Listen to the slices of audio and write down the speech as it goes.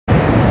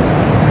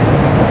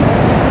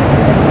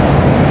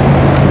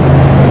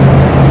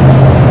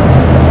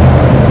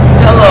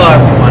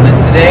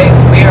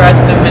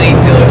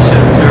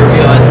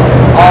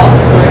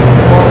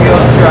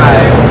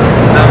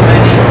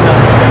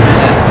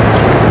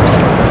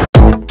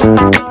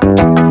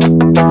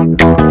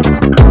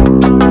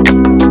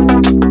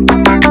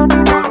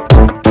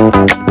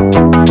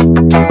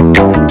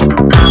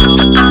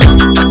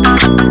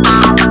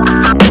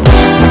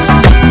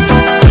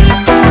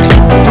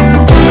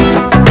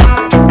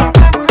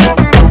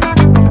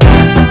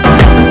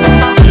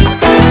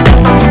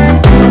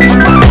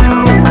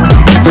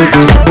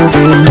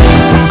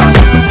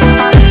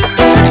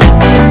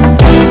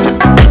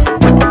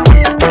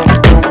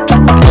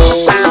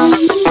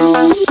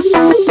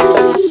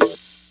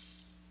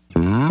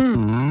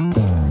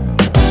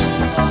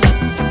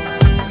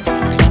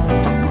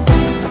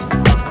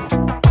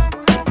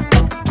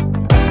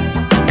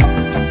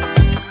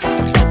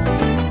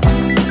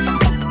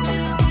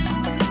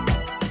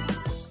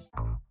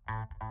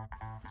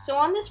So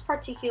on this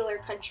particular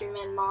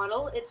Countryman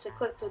model, it's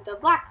equipped with the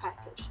black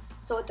package.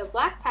 So what the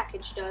black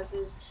package does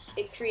is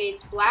it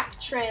creates black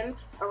trim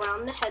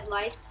around the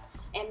headlights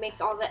and makes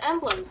all the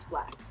emblems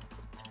black.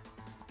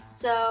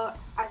 So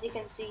as you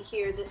can see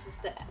here, this is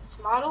the S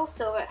model,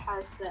 so it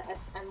has the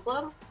S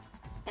emblem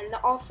and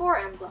the all 4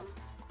 emblem.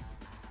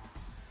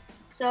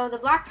 So the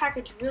black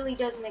package really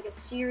does make a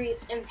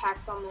serious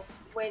impact on the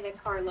way the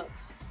car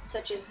looks,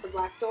 such as the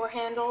black door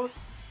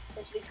handles.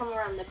 As we come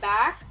around the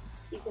back,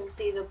 you can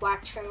see the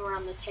black trim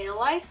around the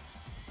taillights.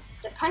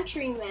 The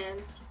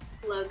Countryman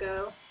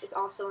logo is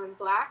also in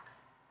black,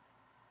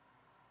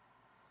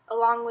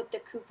 along with the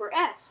Cooper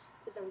S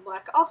is in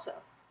black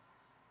also.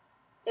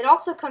 It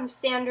also comes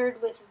standard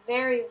with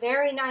very,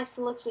 very nice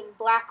looking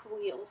black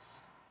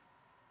wheels.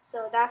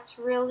 So that's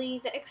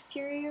really the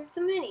exterior of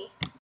the Mini.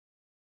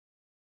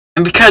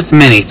 And because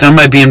Mini's owned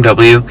by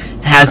BMW,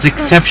 it has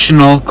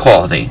exceptional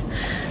quality.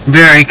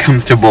 Very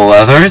comfortable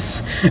leathers,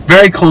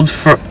 very good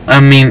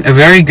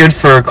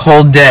for a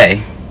cold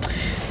day,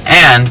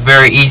 and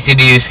very easy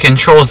to use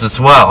controls as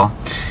well.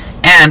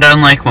 And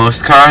unlike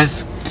most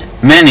cars,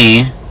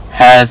 Mini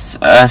has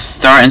a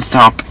start and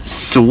stop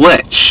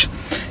switch.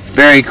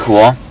 Very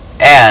cool,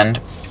 and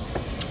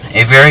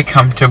a very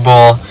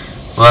comfortable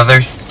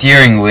leather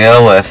steering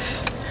wheel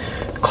with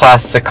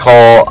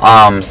classical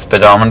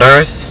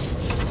speedometers,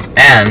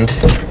 and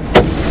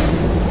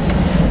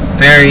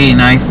very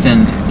nice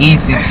and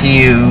easy to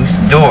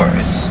use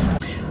doors.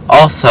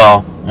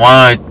 Also,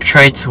 one of the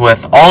traits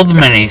with all the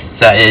Minis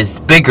that is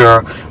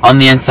bigger on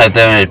the inside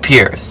than it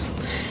appears.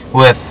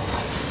 With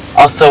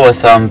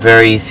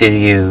very easy to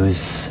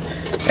use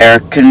air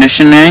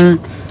conditioning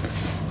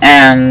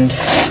and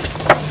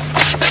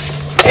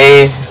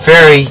a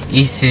very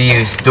easy to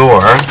use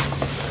door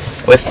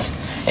with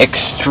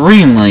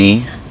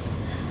extremely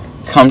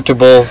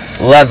comfortable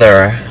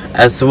leather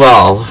as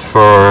well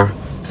for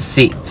the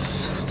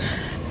seats.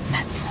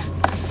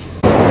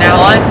 Now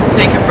let's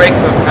take a break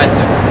from the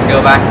present and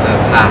go back to the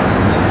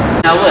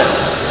past. Now this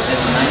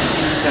is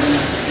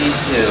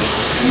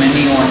 1972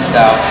 Mini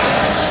 1000.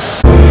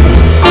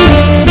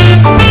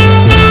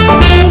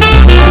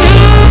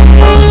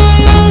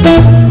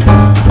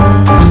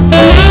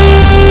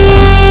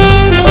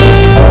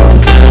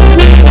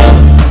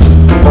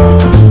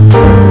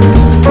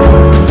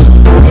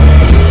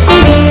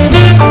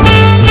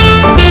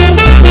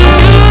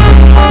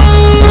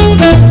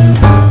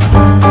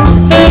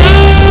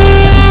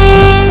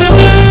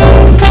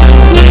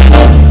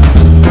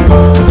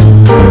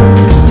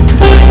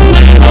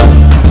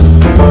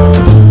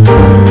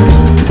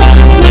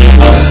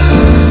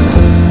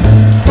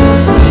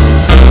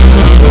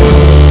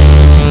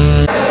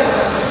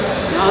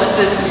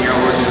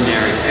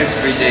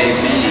 Everyday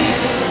Mini.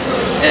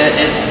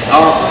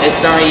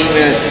 It's not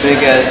even as big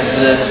as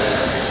this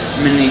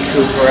Mini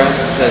Cooper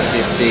S as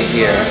you see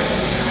here.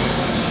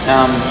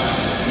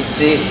 You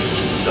see,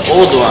 the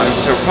old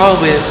ones are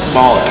probably the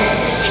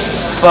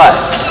smallest,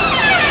 but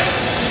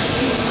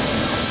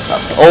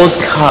old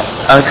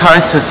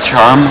cars with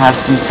charm have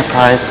some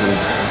surprises.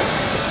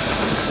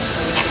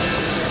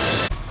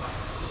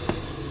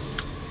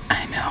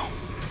 I know.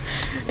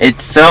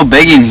 It's so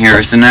big in here,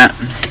 isn't it?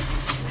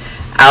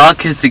 Alec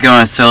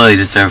Isagona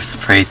deserves the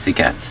praise he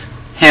gets.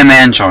 Him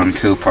and John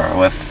Cooper,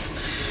 with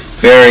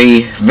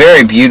very,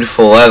 very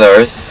beautiful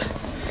leathers.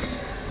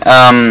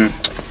 And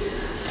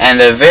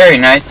a very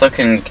nice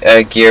looking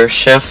gear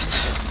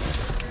shift.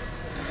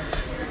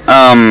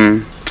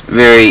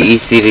 Very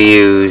easy to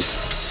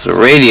use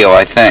radio,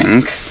 I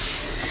think.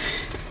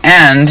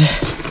 And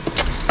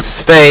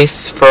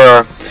space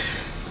for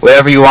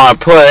whatever you want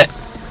to put.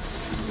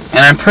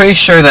 And I'm pretty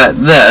sure that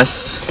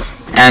this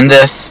and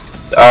this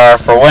are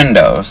for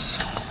windows.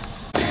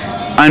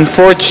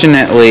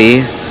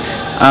 Unfortunately,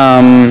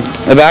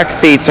 the back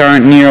seats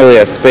aren't nearly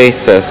as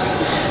spacious,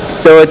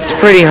 so it's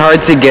pretty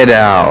hard to get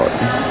out,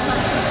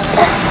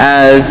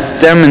 as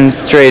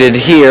demonstrated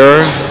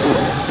here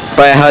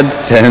by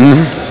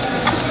Hudson.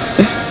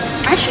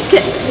 I should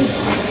get...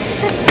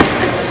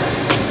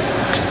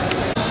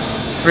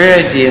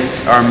 Great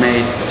ideas are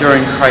made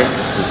during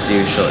crises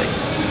usually.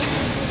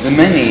 The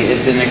Mini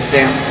is an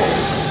example.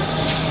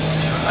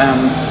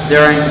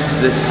 During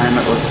the time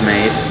it was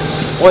made,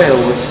 oil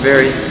was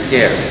very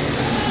scarce.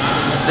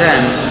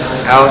 Then,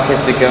 Alec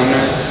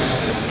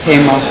Isagonas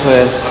came up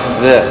with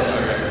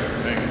this,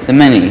 the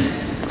Mini.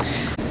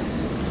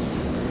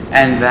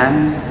 And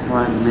then,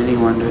 one of the many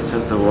wonders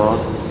of the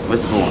world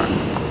was born.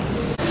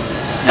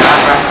 Now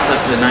that wraps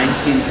up the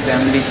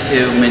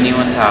 1972 Mini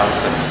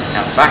 1000.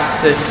 Now back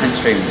to the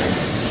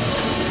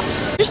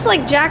Countryman. Just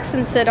like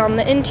Jackson said on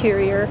the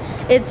interior,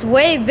 it's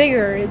way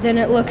bigger than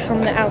it looks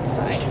on the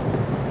outside.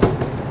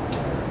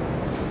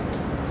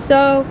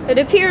 So it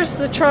appears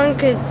the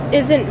trunk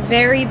isn't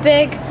very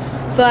big,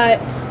 but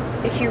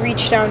if you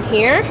reach down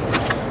here,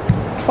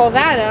 pull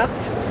that up,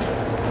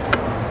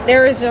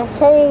 there is a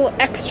whole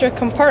extra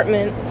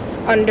compartment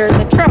under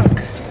the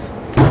trunk.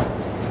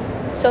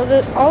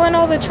 So all in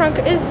all, the trunk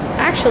is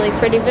actually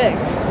pretty big.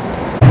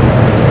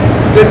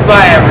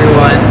 Goodbye,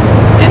 everyone.